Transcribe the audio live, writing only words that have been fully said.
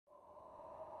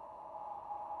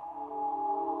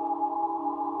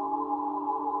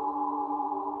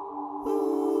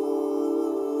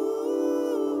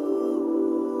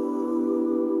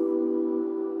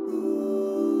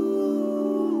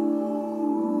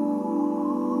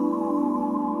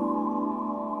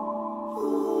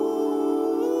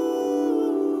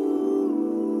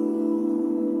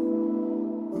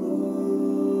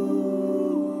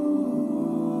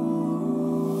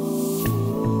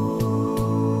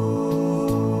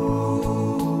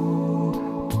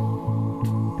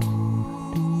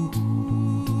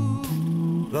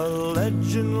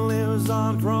legend lives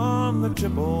on from the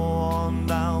Chippewa on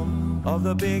down of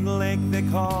the big lake they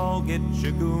call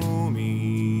Gitchagumi.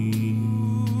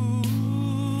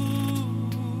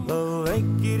 The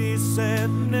lake, it is said,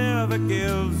 never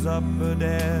gives up a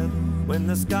dead when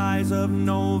the skies of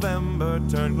November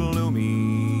turn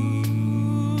gloomy.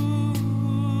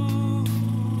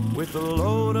 With a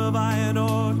load of iron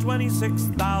ore,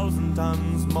 26,000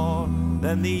 tons more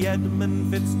than the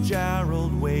Edmund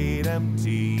Fitzgerald weighed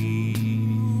empty.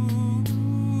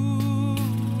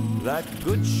 That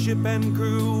good ship and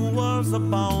crew was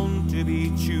bound to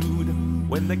be chewed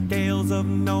when the gales of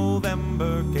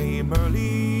November came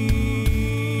early.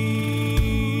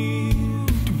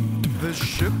 The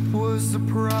ship was the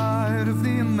pride of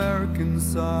the American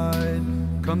side,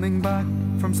 coming back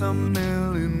from some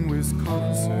mill in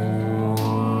Wisconsin.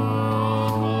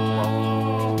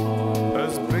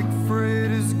 As big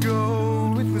freighters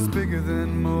go, it was bigger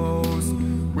than most,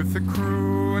 with the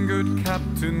crew and good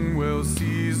captain well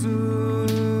seasoned,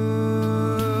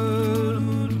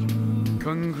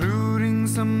 concluding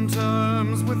some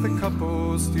terms with a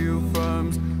couple steel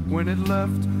firms when it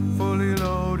left fully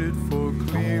loaded for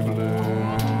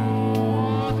Cleveland.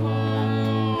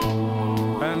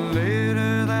 And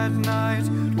later that night,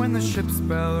 when the ship's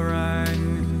bell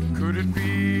rang, could it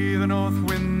be the north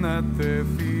wind that they're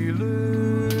feeling?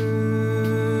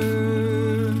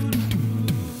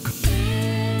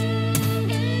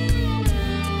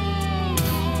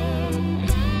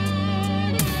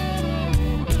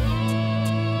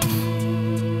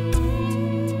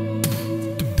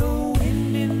 The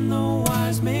wind in the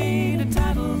wires made a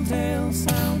tattletale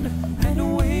sound, and a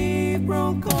wave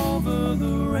broke over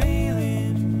the railing.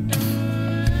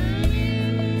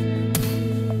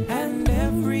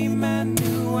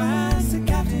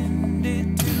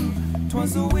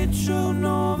 Was the witch of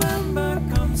November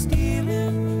come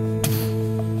stealing.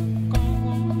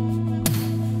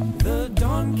 The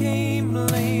dawn came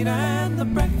late and the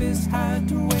breakfast had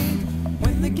to wait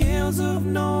when the gales of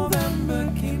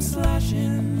November came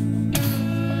slashing.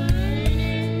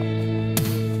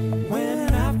 When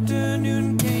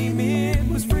afternoon came, it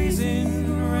was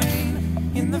freezing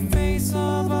rain in the face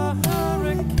of a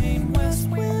hurricane west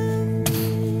wind.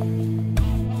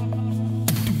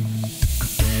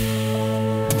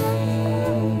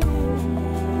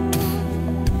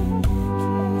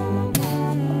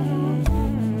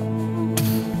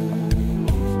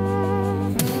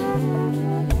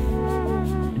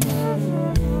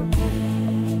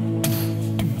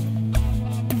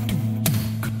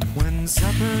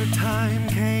 Time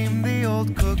came, the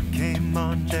old cook came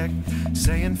on deck,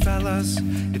 saying, fellas,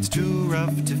 it's too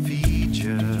rough to feed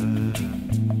ya.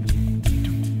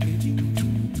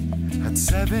 At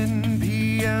 7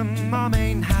 p.m. our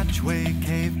main hatchway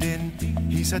caved in.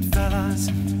 He said, fellas,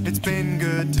 it's been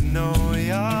good to know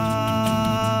ya.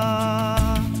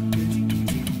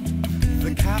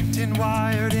 The captain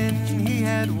wired in, he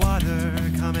had water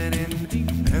coming in,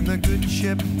 and the good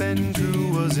ship and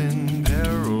crew was in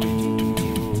peril.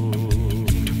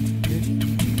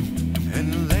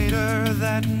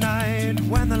 That night,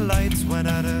 when the lights went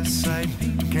out of sight,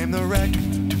 came the wreck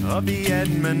of the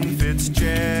Edmund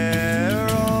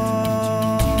Fitzgerald.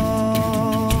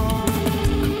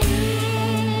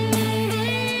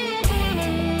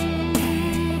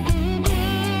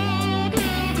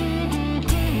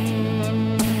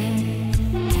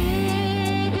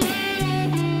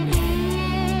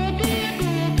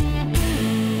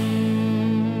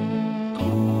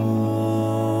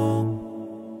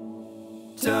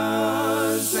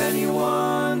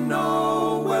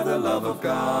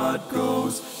 God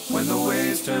goes when the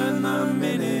waves turn the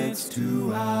minutes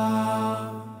to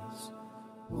hours.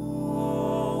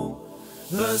 Oh,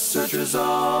 the searchers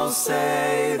all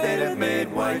say they'd have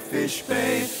made Whitefish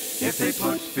Bay if they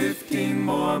put 15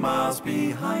 more miles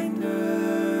behind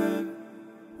her.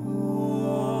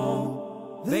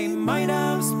 Oh, they might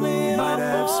have split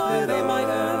up, they might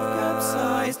have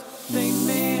capsized, they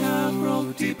may have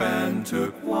broke deep and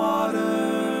took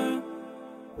water.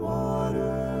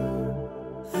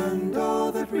 And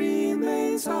all that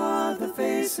remains are the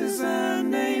faces and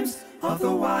names of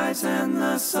the wives and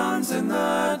the sons and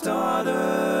the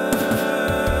daughters.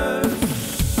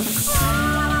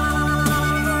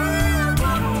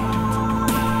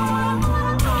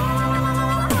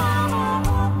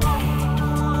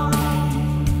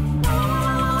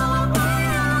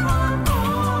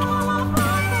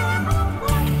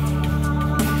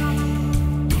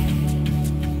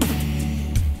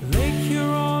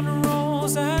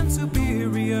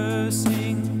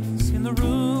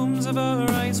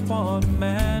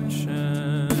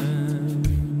 Mansions.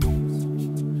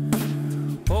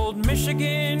 Old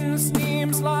Michigan steam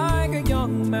just like a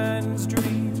young man's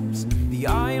dreams, the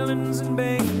islands and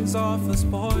bays are for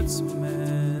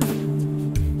sportsmen.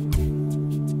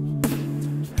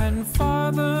 And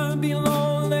farther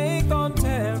below Lake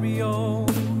Ontario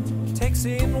takes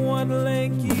in what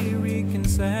Lake Erie can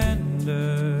send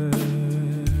her.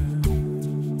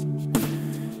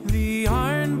 The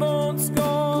iron boats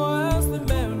go as the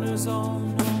mariners all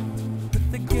know,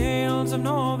 but the gales of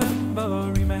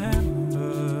November remember.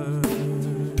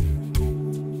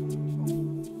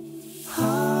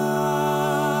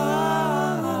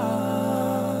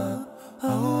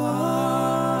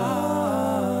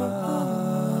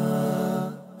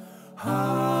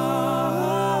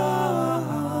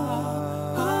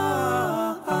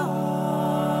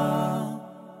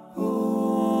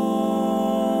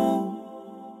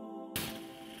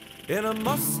 In a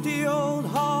musty old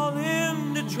hall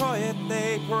in Detroit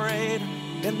they prayed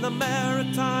in the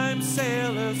Maritime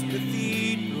Sailors'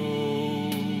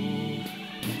 Cathedral.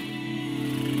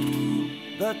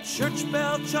 The church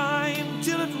bell chimed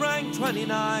till it rang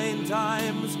 29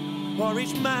 times for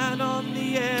each man on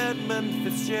the Edmund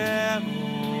Fitzgerald.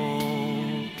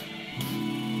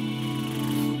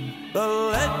 The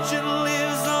legend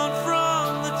lives on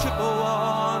from the Chippewa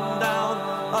on down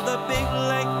of the big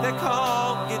lake they call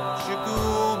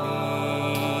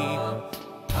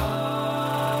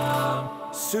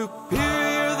Superior